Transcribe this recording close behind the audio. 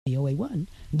VOA1,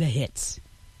 The Hits.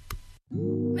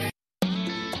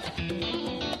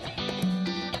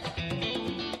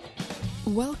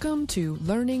 Welcome to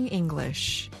Learning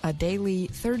English, a daily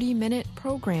 30-minute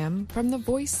program from the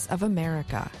Voice of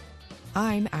America.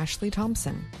 I'm Ashley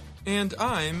Thompson. And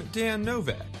I'm Dan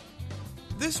Novak.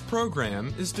 This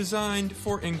program is designed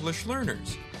for English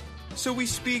learners, so we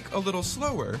speak a little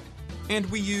slower, and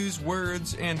we use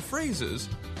words and phrases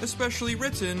especially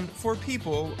written for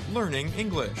people learning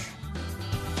English.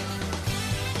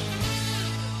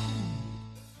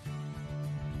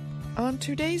 On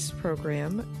today's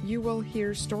program, you will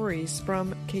hear stories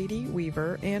from Katie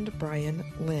Weaver and Brian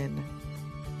Lynn.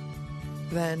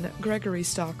 Then Gregory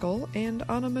Stockel and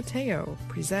Anna Mateo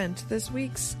present this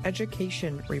week's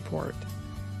education report.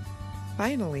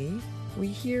 Finally, we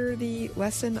hear the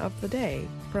lesson of the day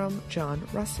from John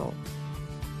Russell.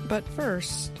 But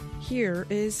first, here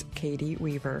is Katie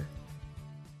Weaver.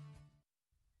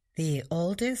 The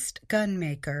oldest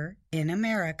gunmaker in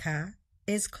America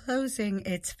is closing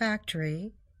its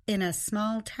factory in a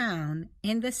small town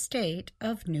in the state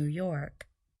of New York.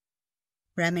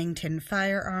 Remington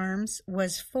Firearms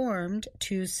was formed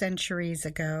 2 centuries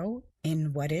ago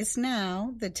in what is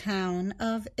now the town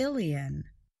of Ilion,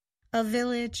 a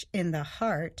village in the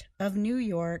heart of New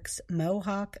York's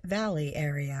Mohawk Valley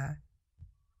area.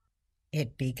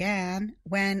 It began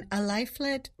when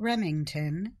Eliphalet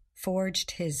Remington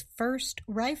forged his first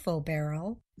rifle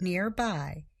barrel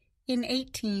nearby in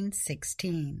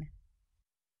 1816.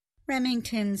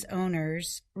 Remington's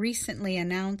owners recently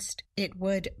announced it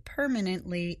would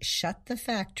permanently shut the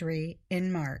factory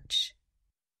in March.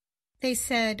 They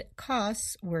said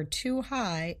costs were too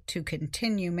high to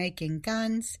continue making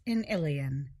guns in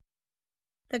Ilion.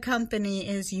 The company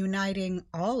is uniting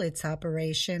all its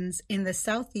operations in the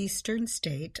southeastern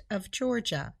state of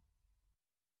Georgia.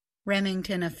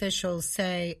 Remington officials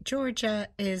say Georgia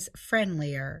is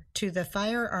friendlier to the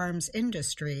firearms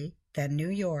industry than New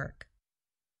York.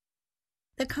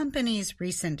 The company's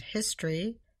recent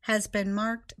history has been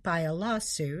marked by a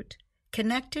lawsuit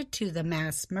connected to the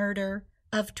mass murder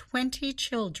of 20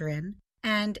 children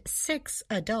and 6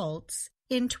 adults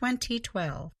in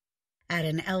 2012 at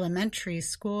an elementary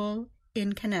school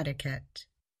in Connecticut.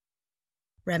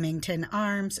 Remington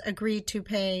Arms agreed to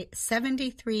pay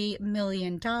 $73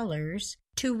 million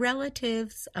to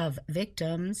relatives of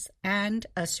victims and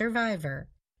a survivor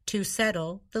to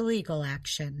settle the legal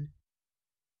action.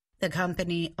 The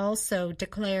company also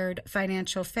declared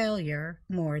financial failure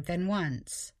more than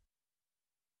once.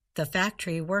 The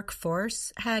factory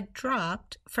workforce had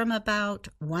dropped from about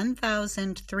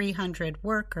 1,300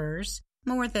 workers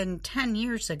more than 10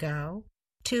 years ago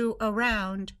to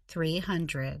around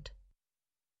 300.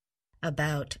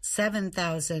 About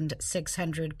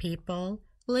 7,600 people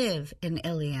live in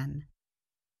Ilion.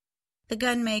 The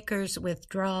gunmaker's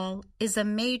withdrawal is a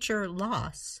major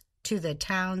loss to the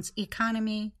town's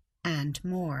economy and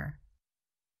more.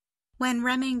 When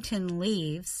Remington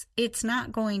leaves, it's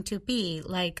not going to be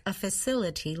like a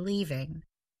facility leaving.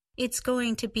 It's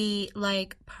going to be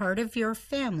like part of your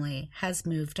family has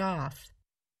moved off,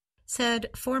 said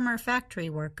former factory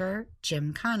worker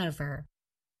Jim Conover.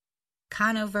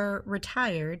 Conover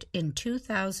retired in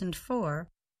 2004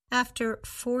 after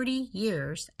 40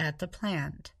 years at the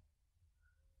plant.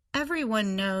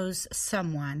 Everyone knows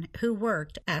someone who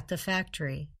worked at the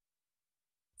factory.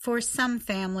 For some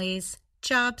families,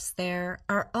 jobs there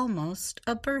are almost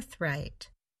a birthright.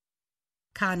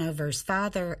 Conover's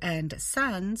father and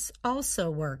sons also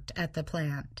worked at the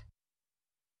plant.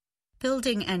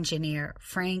 Building engineer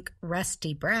Frank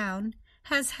Rusty Brown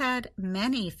has had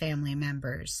many family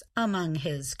members among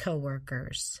his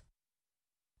co-workers.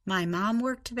 My mom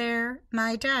worked there,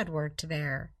 my dad worked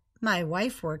there, my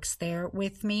wife works there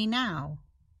with me now.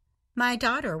 My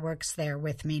daughter works there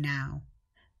with me now.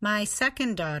 My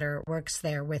second daughter works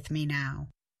there with me now.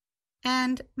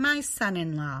 And my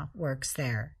son-in-law works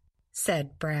there,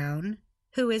 said Brown,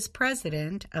 who is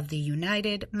president of the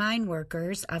United Mine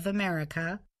Workers of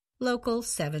America, Local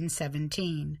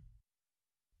 717.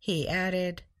 He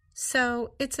added,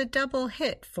 "So it's a double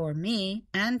hit for me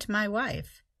and my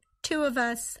wife, 2 of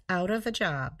us out of a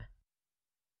job."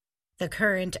 The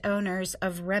current owners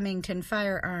of Remington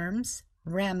Firearms,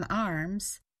 Rem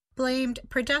Arms, blamed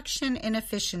production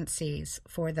inefficiencies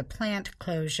for the plant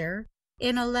closure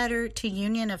in a letter to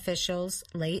union officials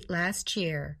late last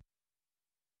year.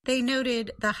 They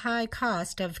noted the high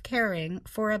cost of caring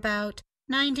for about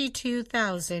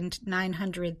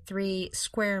 92,903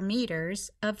 square meters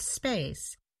of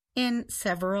space in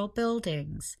several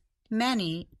buildings,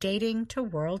 many dating to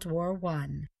World War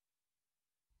I.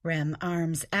 Rem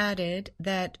Arms added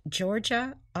that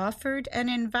Georgia offered an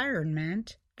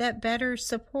environment that better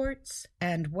supports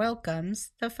and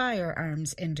welcomes the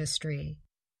firearms industry.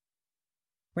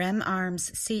 Rem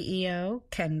Arms CEO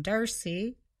Ken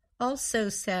Darcy also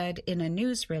said in a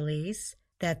news release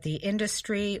that the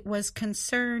industry was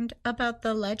concerned about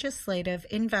the legislative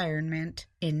environment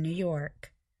in New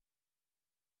York.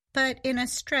 But in a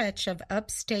stretch of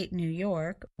upstate New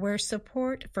York where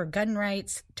support for gun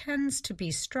rights tends to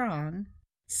be strong,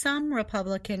 some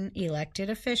Republican elected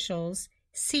officials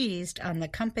seized on the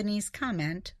company's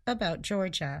comment about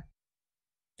Georgia.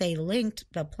 They linked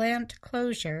the plant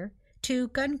closure to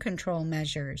gun control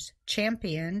measures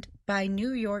championed by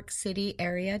New York City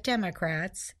area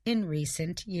Democrats in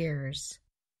recent years.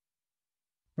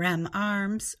 Rem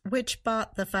Arms, which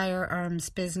bought the firearms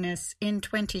business in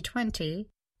 2020,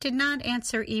 did not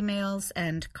answer emails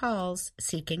and calls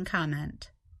seeking comment.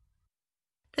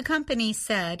 The company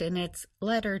said in its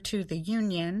letter to the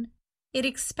union it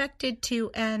expected to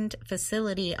end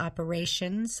facility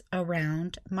operations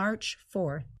around March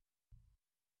 4th.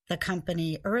 The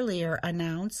company earlier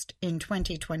announced in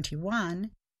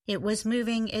 2021 it was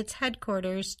moving its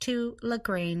headquarters to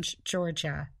LaGrange,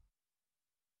 Georgia.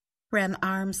 Rem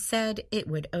Arms said it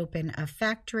would open a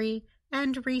factory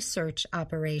and research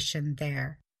operation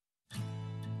there.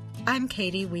 I'm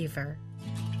Katie Weaver.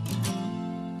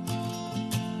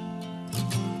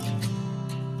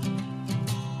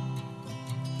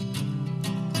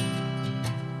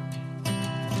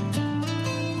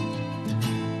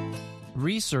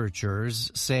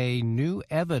 Researchers say new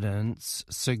evidence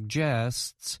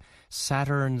suggests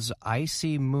Saturn's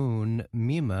icy moon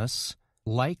Mimas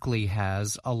likely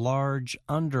has a large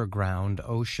underground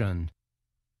ocean.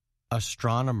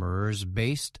 Astronomers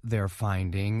based their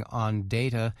finding on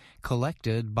data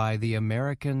collected by the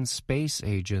American Space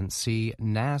Agency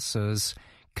NASA's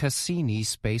Cassini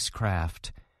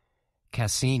spacecraft.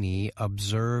 Cassini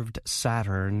observed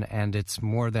Saturn and its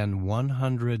more than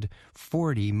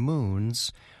 140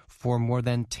 moons for more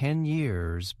than 10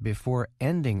 years before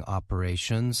ending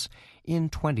operations in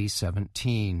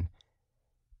 2017.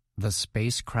 The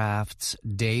spacecraft's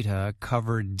data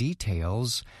covered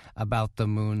details about the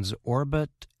moon's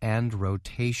orbit and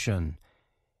rotation.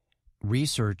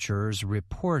 Researchers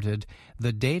reported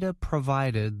the data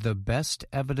provided the best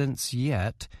evidence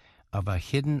yet of a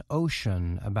hidden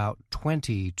ocean about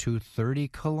 20 to 30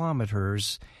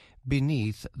 kilometers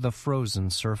beneath the frozen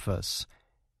surface.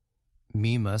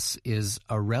 Mimas is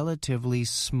a relatively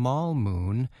small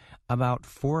moon, about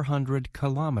 400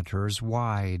 kilometers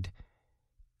wide.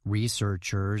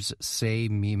 Researchers say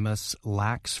Mimas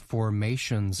lacks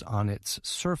formations on its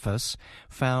surface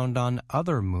found on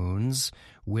other moons,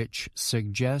 which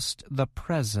suggest the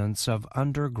presence of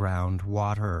underground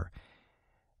water.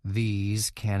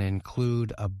 These can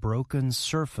include a broken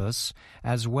surface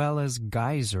as well as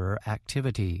geyser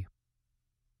activity.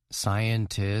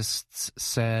 Scientists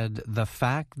said the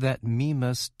fact that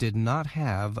Mimas did not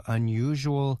have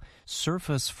unusual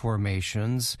surface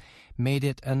formations made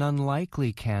it an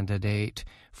unlikely candidate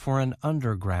for an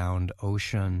underground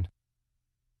ocean.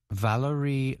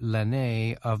 Valérie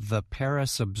Lenné of the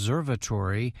Paris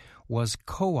Observatory was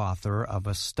co-author of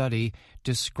a study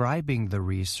describing the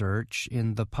research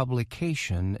in the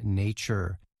publication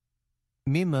Nature.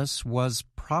 Mimas was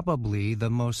probably the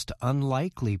most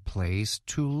unlikely place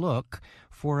to look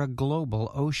for a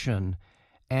global ocean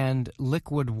and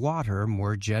liquid water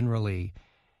more generally,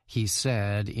 he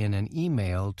said in an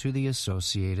email to the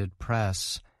Associated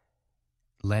Press.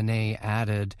 Lenné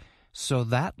added, "So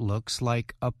that looks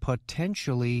like a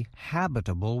potentially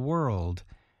habitable world,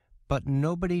 but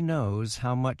nobody knows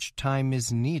how much time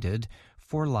is needed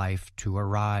for life to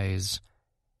arise."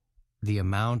 The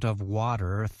amount of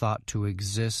water thought to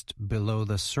exist below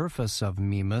the surface of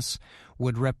Mimas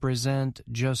would represent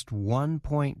just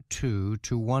 1.2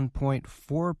 to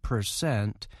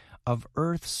 1.4% of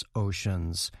Earth's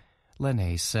oceans,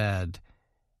 Lenné said.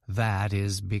 That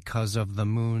is because of the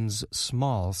moon's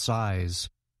small size.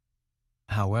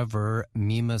 However,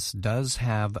 Mimas does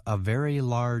have a very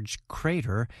large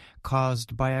crater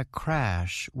caused by a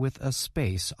crash with a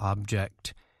space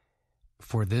object.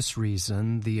 For this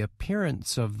reason, the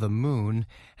appearance of the moon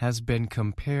has been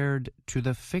compared to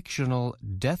the fictional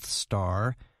Death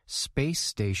Star space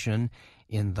station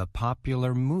in the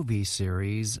popular movie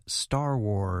series Star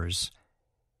Wars.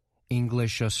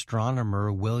 English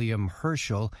astronomer William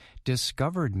Herschel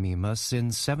discovered Mimas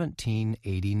in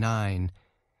 1789.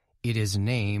 It is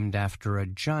named after a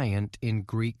giant in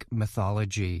Greek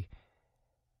mythology.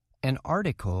 An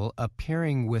article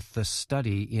appearing with the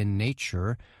study in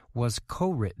Nature was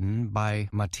co-written by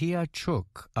Mattia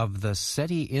Chuk of the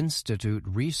SETI Institute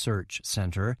Research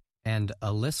Center and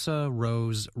Alyssa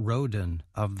Rose Roden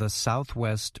of the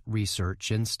Southwest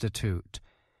Research Institute.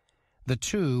 The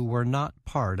two were not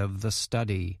part of the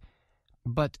study,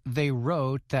 but they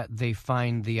wrote that they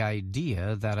find the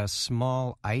idea that a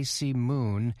small icy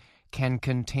moon can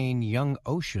contain young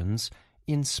oceans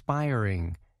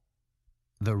inspiring.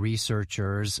 The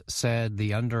researchers said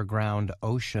the underground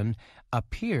ocean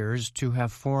appears to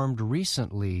have formed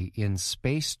recently in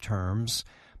space terms,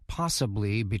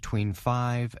 possibly between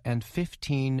 5 and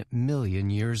 15 million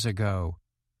years ago.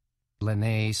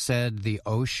 Linné said the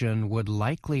ocean would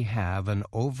likely have an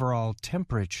overall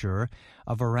temperature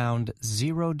of around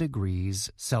 0 degrees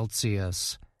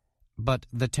Celsius, but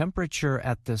the temperature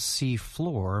at the sea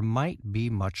floor might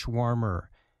be much warmer.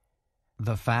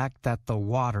 The fact that the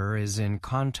water is in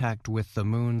contact with the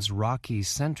moon's rocky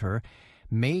center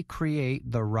may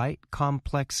create the right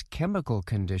complex chemical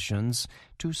conditions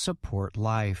to support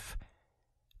life.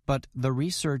 But the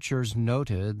researchers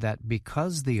noted that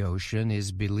because the ocean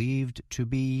is believed to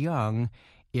be young,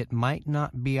 it might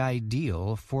not be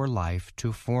ideal for life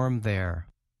to form there.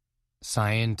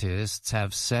 Scientists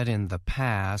have said in the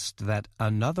past that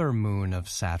another moon of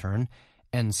Saturn,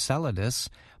 Enceladus,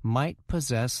 might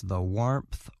possess the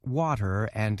warmth, water,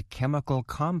 and chemical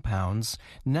compounds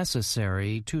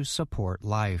necessary to support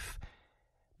life.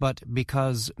 But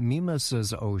because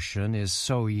Mimas's ocean is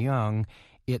so young,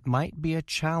 it might be a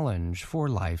challenge for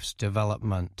life's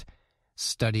development.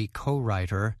 Study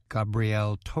co-writer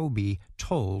Gabrielle Toby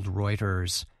told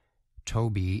Reuters.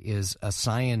 Toby is a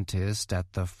scientist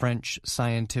at the French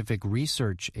Scientific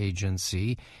Research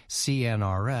Agency,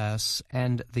 CNRS,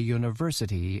 and the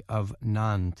University of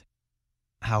Nantes.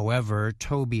 However,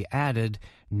 Toby added,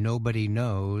 nobody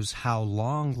knows how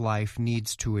long life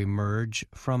needs to emerge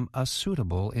from a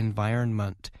suitable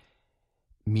environment.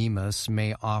 Mimas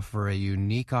may offer a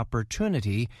unique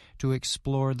opportunity to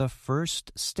explore the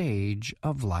first stage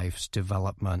of life's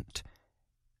development.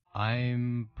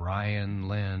 I'm Brian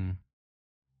Lynn.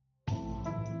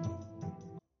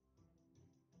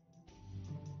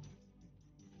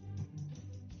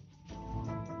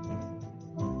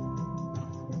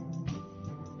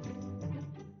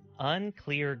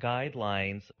 Unclear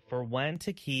guidelines for when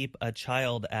to keep a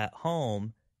child at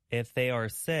home if they are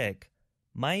sick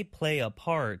might play a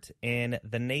part in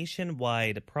the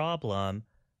nationwide problem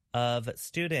of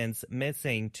students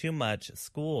missing too much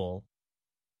school.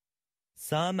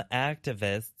 Some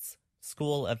activists,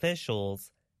 school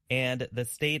officials, and the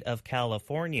state of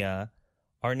California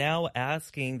are now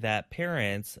asking that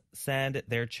parents send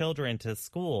their children to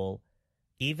school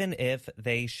even if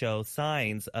they show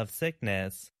signs of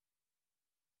sickness.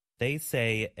 They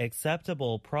say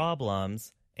acceptable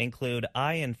problems include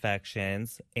eye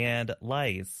infections and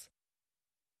lice.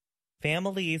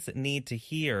 Families need to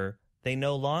hear they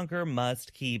no longer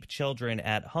must keep children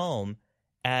at home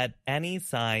at any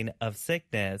sign of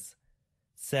sickness,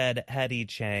 said Hedy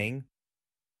Chang.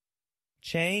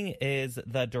 Chang is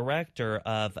the director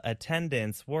of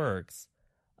Attendance Works,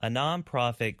 a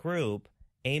nonprofit group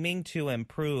aiming to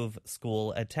improve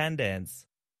school attendance.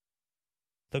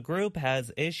 The group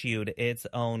has issued its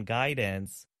own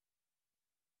guidance.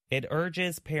 It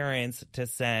urges parents to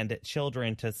send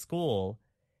children to school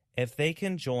if they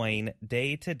can join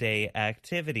day-to-day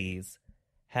activities,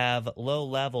 have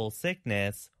low-level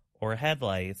sickness, or head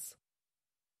lice.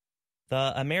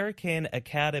 The American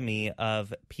Academy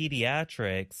of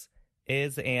Pediatrics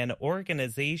is an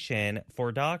organization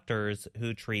for doctors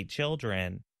who treat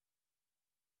children.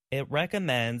 It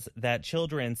recommends that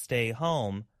children stay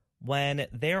home when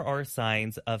there are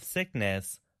signs of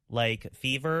sickness like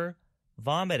fever,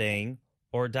 vomiting,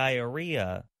 or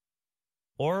diarrhea,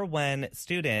 or when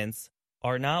students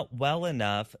are not well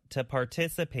enough to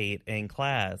participate in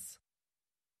class.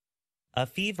 A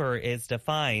fever is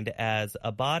defined as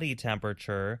a body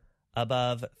temperature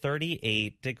above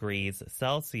 38 degrees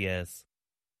Celsius.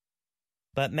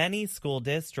 But many school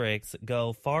districts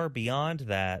go far beyond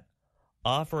that,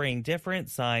 offering different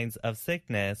signs of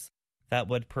sickness that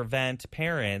would prevent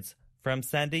parents from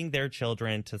sending their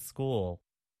children to school.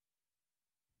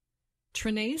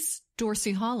 Trenace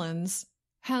Dorsey Hollins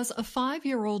has a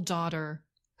 5-year-old daughter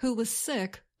who was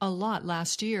sick a lot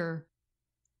last year.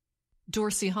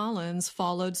 Dorsey Hollins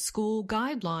followed school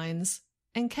guidelines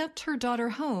and kept her daughter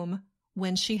home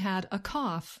when she had a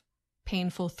cough,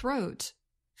 painful throat,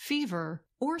 fever,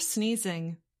 or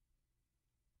sneezing.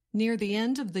 Near the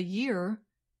end of the year,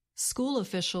 school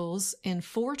officials in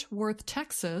Fort Worth,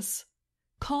 Texas,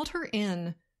 called her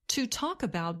in to talk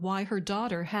about why her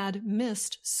daughter had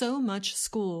missed so much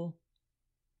school.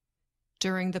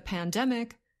 During the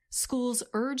pandemic, schools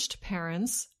urged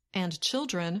parents and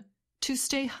children to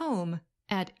stay home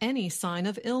at any sign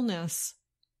of illness.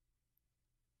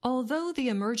 Although the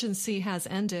emergency has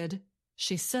ended,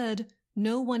 she said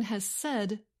no one has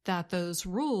said that those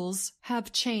rules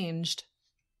have changed.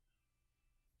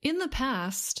 In the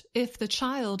past, if the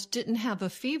child didn't have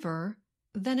a fever,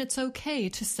 then it's okay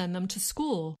to send them to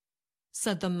school,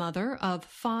 said the mother of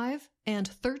 5 and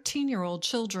 13-year-old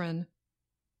children.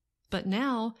 But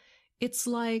now, it's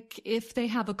like if they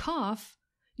have a cough,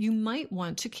 you might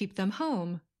want to keep them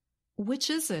home. Which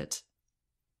is it?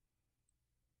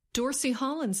 Dorsey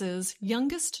Hollins's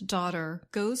youngest daughter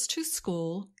goes to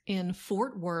school in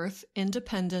Fort Worth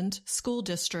Independent School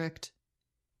District.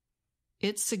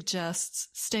 It suggests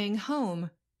staying home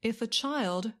if a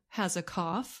child has a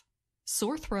cough,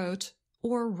 sore throat,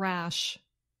 or rash.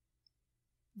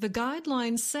 The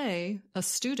guidelines say a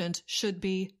student should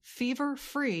be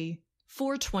fever-free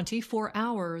for 24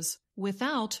 hours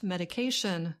without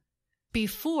medication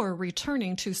before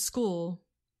returning to school.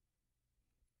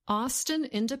 Austin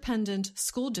Independent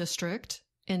School District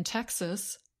in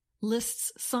Texas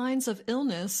lists signs of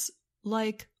illness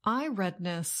like eye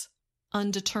redness,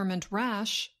 undetermined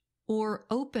rash, or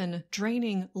open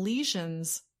draining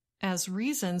lesions as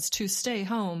reasons to stay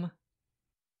home.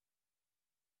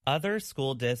 Other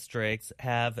school districts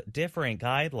have different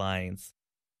guidelines.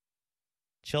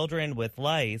 Children with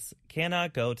lice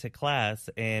cannot go to class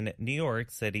in New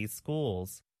York City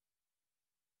schools.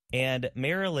 And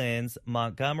Maryland's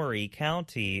Montgomery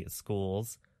County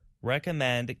schools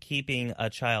recommend keeping a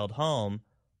child home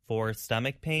for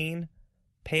stomach pain,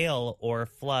 pale or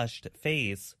flushed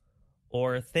face,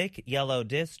 or thick yellow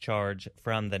discharge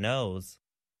from the nose.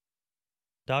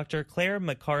 Dr. Claire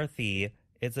McCarthy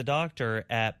is a doctor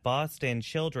at Boston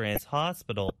Children's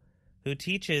Hospital who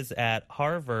teaches at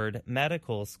Harvard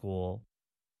Medical School.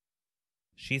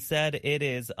 She said it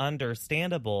is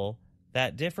understandable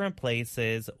that different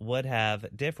places would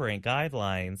have different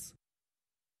guidelines.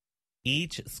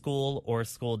 Each school or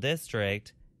school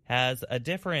district has a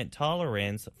different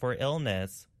tolerance for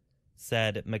illness,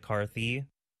 said McCarthy.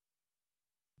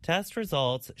 Test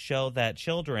results show that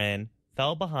children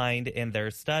fell behind in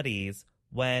their studies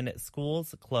when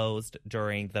schools closed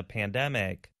during the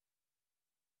pandemic.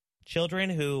 Children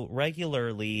who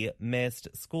regularly missed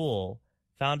school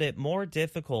found it more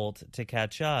difficult to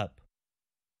catch up.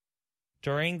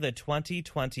 During the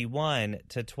 2021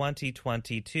 to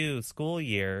 2022 school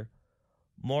year,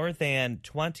 more than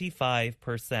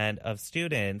 25% of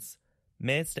students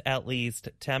missed at least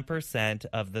 10%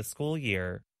 of the school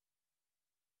year.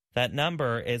 That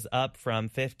number is up from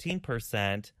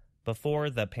 15% before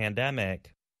the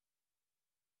pandemic.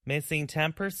 Missing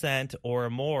 10% or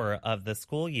more of the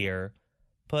school year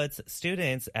puts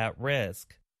students at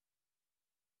risk.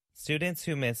 Students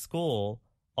who miss school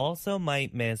also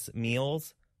might miss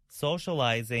meals,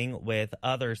 socializing with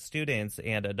other students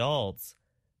and adults,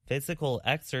 physical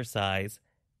exercise,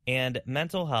 and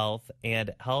mental health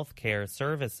and health care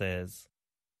services.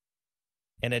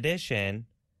 In addition,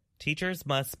 teachers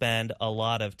must spend a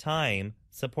lot of time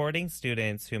supporting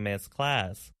students who miss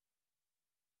class.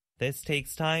 This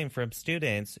takes time from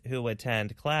students who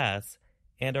attend class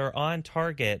and are on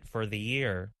target for the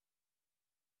year.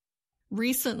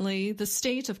 Recently, the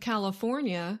state of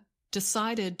California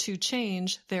decided to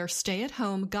change their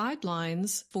stay-at-home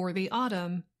guidelines for the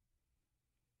autumn.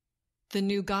 The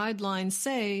new guidelines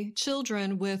say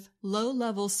children with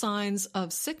low-level signs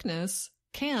of sickness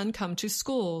can come to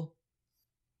school.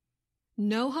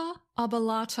 Noha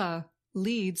Abalata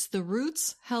leads the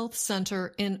Roots Health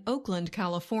Center in Oakland,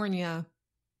 California.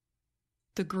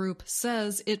 The group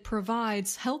says it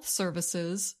provides health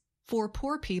services for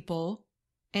poor people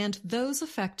and those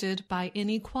affected by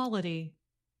inequality.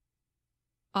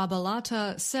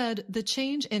 Abalata said the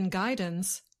change in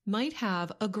guidance might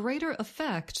have a greater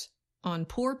effect on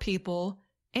poor people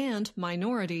and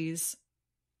minorities.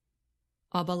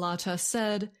 Abalata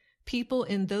said people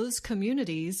in those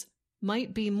communities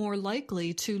might be more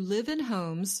likely to live in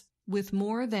homes with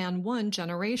more than one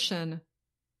generation,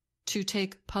 to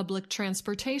take public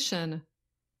transportation,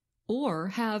 or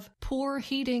have poor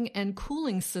heating and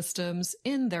cooling systems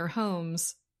in their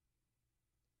homes.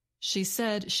 She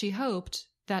said she hoped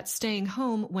that staying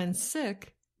home when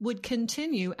sick would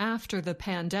continue after the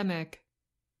pandemic.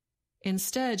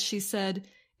 Instead, she said,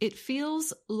 it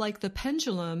feels like the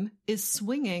pendulum is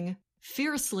swinging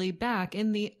fiercely back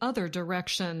in the other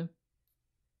direction.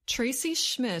 Tracy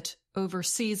Schmidt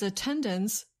oversees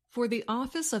attendance for the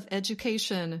Office of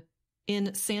Education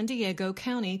in San Diego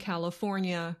County,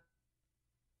 California.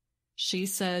 She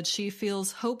said she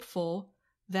feels hopeful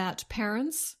that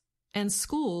parents and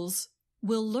schools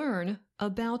will learn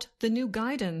about the new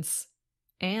guidance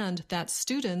and that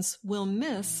students will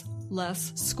miss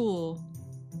less school.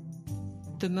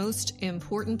 The most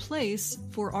important place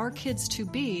for our kids to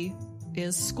be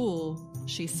is school,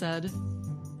 she said.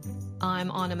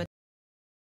 I'm on a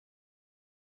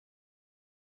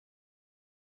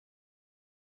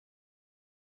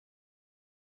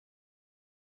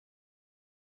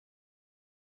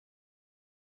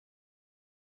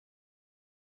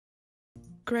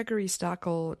Gregory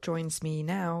Stockel joins me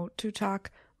now to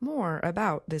talk more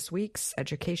about this week's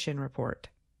education report.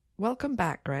 Welcome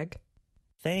back, Greg.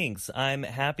 Thanks. I'm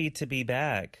happy to be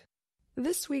back.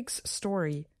 This week's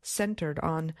story centered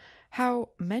on how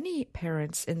many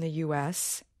parents in the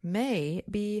U.S. may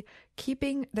be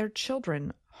keeping their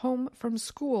children home from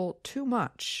school too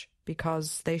much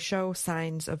because they show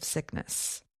signs of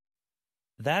sickness.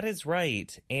 That is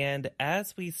right. And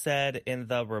as we said in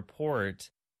the report,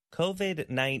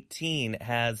 COVID-19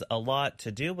 has a lot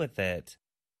to do with it.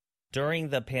 During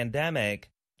the pandemic,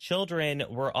 children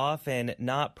were often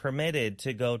not permitted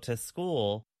to go to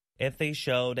school if they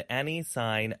showed any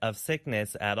sign of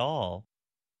sickness at all.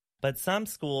 But some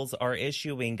schools are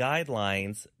issuing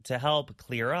guidelines to help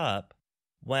clear up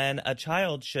when a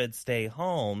child should stay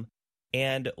home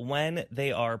and when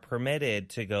they are permitted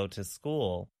to go to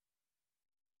school.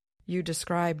 You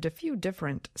described a few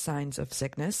different signs of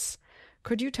sickness.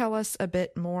 Could you tell us a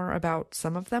bit more about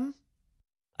some of them?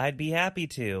 I'd be happy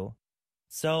to.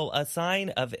 So, a sign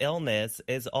of illness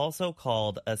is also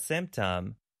called a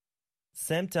symptom.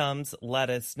 Symptoms let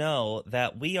us know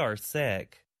that we are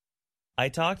sick. I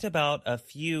talked about a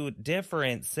few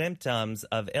different symptoms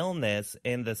of illness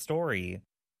in the story.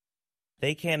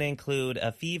 They can include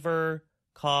a fever,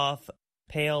 cough,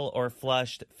 pale or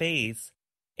flushed face,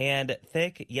 and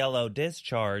thick yellow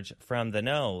discharge from the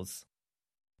nose.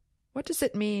 What does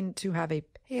it mean to have a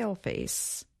pale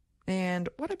face? And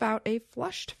what about a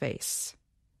flushed face?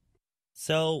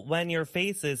 So when your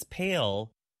face is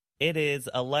pale, it is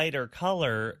a lighter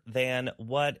color than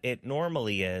what it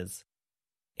normally is.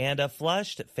 And a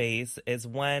flushed face is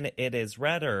when it is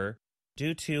redder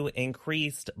due to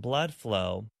increased blood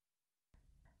flow.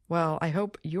 Well, I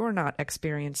hope you're not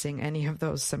experiencing any of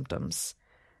those symptoms.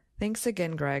 Thanks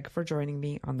again, Greg, for joining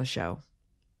me on the show.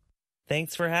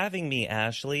 Thanks for having me,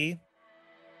 Ashley.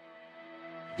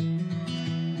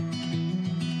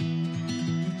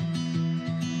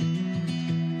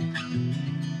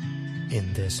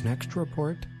 In this next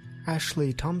report,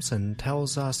 Ashley Thompson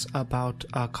tells us about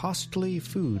a costly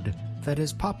food that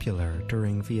is popular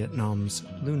during Vietnam's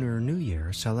Lunar New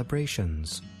Year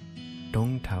celebrations,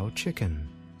 Dong Tao chicken.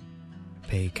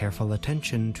 Pay careful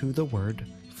attention to the word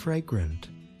fragrant.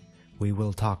 We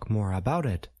will talk more about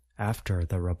it after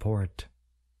the report.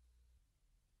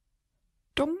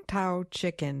 Dong Tao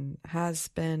chicken has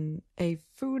been a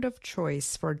food of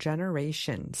choice for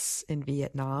generations in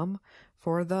Vietnam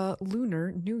for the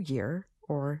Lunar New Year,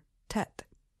 or Tet.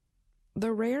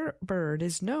 The rare bird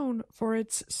is known for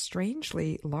its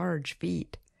strangely large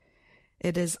feet.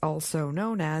 It is also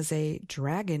known as a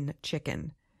dragon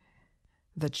chicken.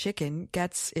 The chicken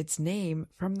gets its name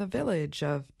from the village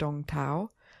of Dong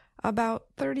Tao, about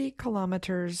 30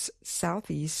 kilometers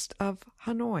southeast of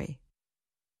Hanoi.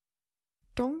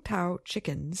 Dong Tao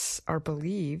chickens are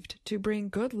believed to bring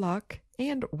good luck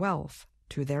and wealth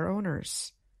to their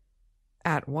owners.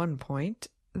 At one point,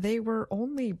 they were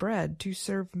only bred to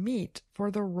serve meat for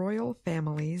the royal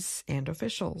families and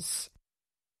officials.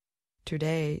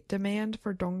 Today, demand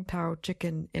for Dong Tao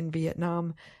chicken in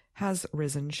Vietnam has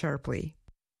risen sharply.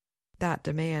 That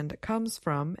demand comes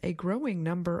from a growing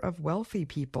number of wealthy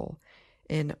people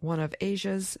in one of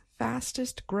Asia's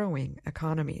fastest-growing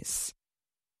economies.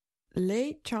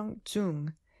 Lê Chang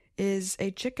Chung is a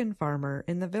chicken farmer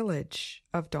in the village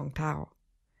of Dong Tao.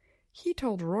 He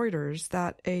told Reuters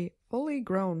that a fully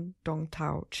grown Dong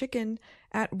Tao chicken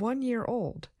at 1 year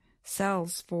old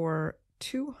sells for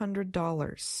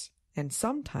 $200 and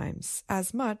sometimes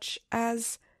as much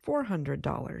as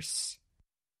 $400.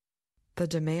 The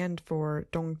demand for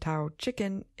Dong Tao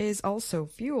chicken is also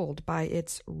fueled by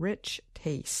its rich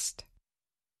taste.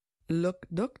 Loc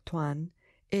Duc Tuan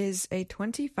is a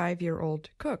 25-year-old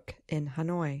cook in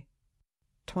Hanoi.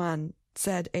 Tuan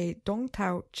said a Dong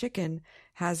Tao chicken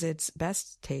has its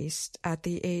best taste at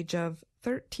the age of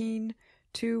 13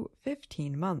 to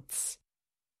 15 months.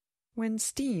 When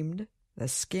steamed, the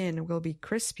skin will be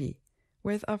crispy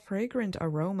with a fragrant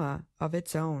aroma of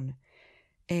its own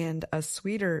and a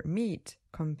sweeter meat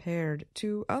compared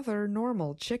to other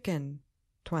normal chicken,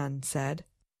 Tuan said.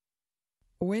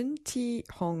 Win Thi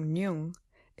Hong Nhung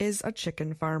is a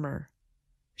chicken farmer.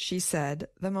 She said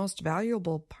the most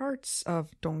valuable parts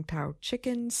of Dongtao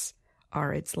chickens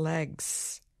are its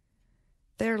legs.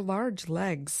 Their large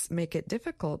legs make it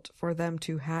difficult for them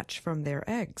to hatch from their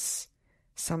eggs.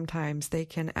 Sometimes they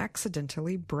can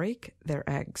accidentally break their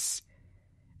eggs.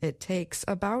 It takes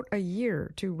about a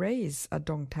year to raise a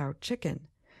Dongtao chicken,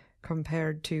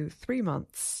 compared to 3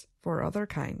 months for other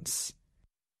kinds.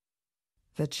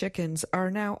 The chickens are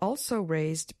now also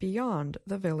raised beyond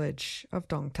the village of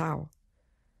Dongtao.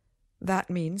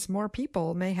 That means more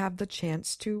people may have the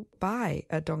chance to buy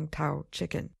a Dongtao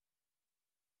chicken.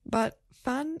 But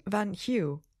Fan Van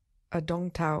Hu, a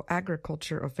Dongtao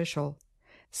agriculture official,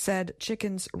 said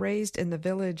chickens raised in the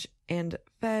village and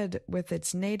fed with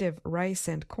its native rice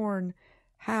and corn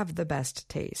have the best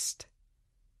taste.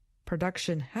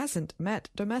 Production hasn't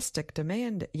met domestic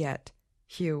demand yet,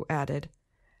 Hu added.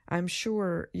 I'm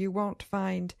sure you won't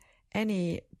find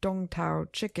any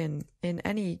Dongtao chicken in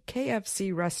any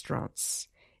KFC restaurants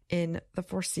in the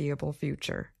foreseeable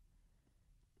future.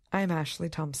 I'm Ashley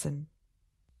Thompson.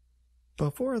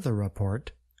 Before the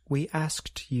report, we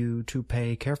asked you to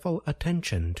pay careful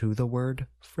attention to the word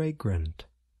fragrant.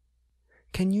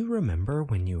 Can you remember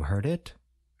when you heard it?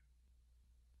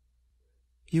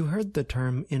 You heard the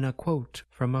term in a quote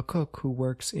from a cook who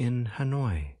works in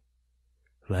Hanoi.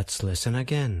 Let's listen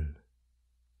again.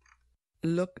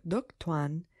 Luk Duk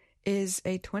Tuan is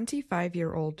a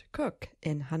 25-year-old cook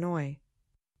in Hanoi.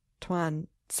 Tuan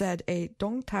said a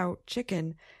Dongtao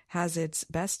chicken has its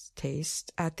best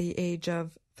taste at the age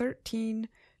of 13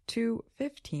 to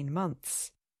 15 months.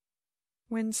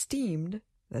 When steamed,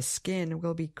 the skin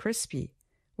will be crispy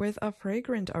with a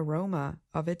fragrant aroma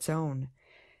of its own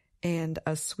and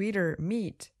a sweeter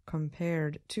meat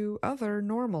compared to other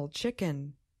normal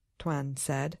chicken, Tuan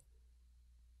said.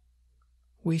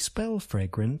 We spell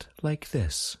fragrant like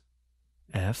this: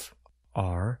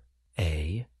 F-R-A-G-R-A-N-T.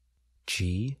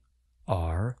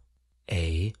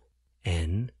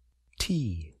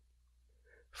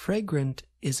 Fragrant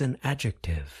is an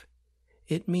adjective.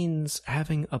 It means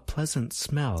having a pleasant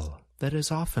smell that is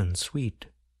often sweet.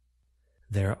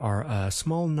 There are a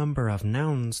small number of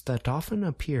nouns that often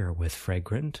appear with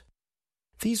fragrant.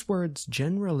 These words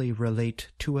generally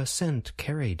relate to a scent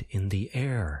carried in the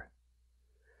air.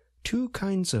 Two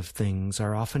kinds of things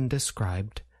are often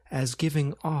described as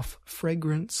giving off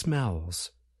fragrant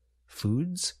smells: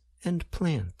 foods and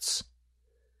plants.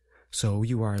 So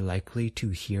you are likely to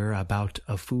hear about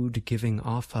a food giving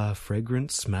off a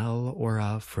fragrant smell or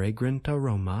a fragrant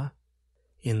aroma.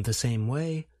 In the same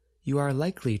way, you are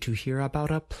likely to hear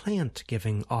about a plant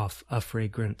giving off a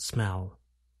fragrant smell.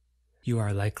 You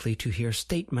are likely to hear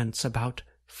statements about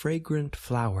fragrant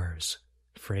flowers,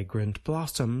 fragrant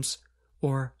blossoms,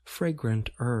 or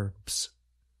fragrant herbs.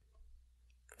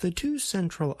 The two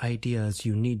central ideas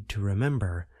you need to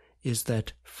remember is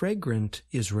that fragrant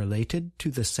is related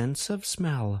to the sense of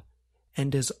smell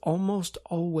and is almost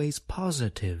always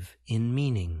positive in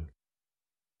meaning.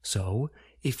 So,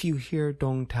 if you hear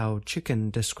Dongtao chicken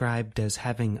described as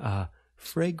having a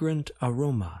fragrant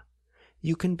aroma,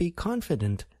 you can be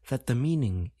confident that the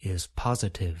meaning is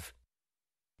positive.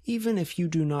 Even if you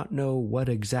do not know what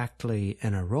exactly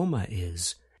an aroma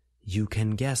is, you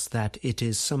can guess that it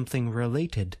is something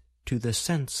related to the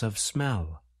sense of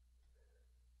smell.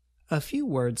 A few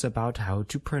words about how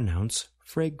to pronounce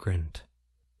fragrant.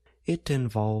 It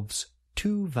involves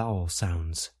two vowel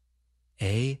sounds,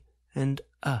 A and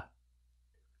A.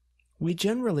 We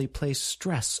generally place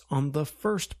stress on the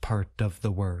first part of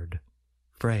the word,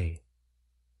 fray.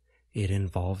 It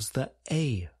involves the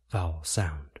A vowel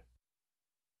sound.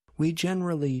 We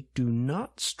generally do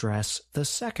not stress the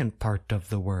second part of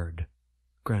the word,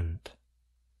 grunt.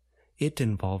 It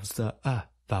involves the A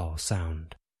vowel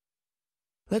sound.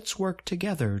 Let's work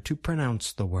together to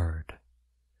pronounce the word.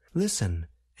 Listen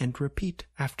and repeat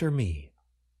after me.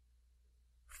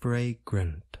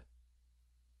 Fragrant.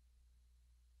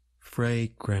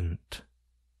 Fragrant.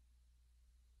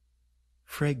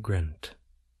 Fragrant.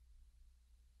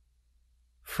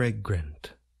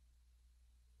 Fragrant.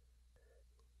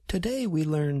 Today we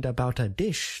learned about a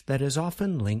dish that is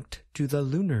often linked to the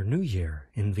Lunar New Year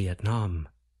in Vietnam.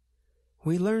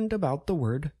 We learned about the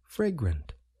word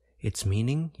fragrant, its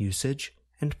meaning, usage,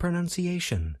 and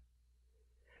pronunciation.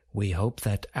 We hope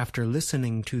that after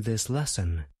listening to this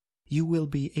lesson, you will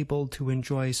be able to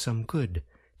enjoy some good,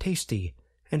 tasty,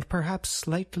 and perhaps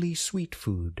slightly sweet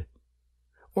food.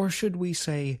 Or should we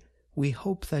say, we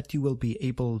hope that you will be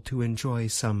able to enjoy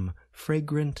some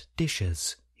fragrant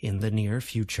dishes in the near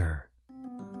future.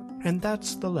 And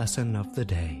that's the lesson of the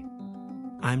day.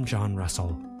 I'm John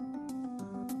Russell.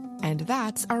 And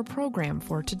that's our program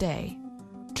for today.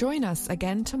 Join us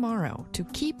again tomorrow to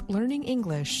keep learning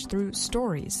English through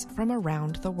stories from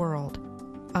around the world.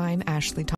 I'm Ashley Thompson.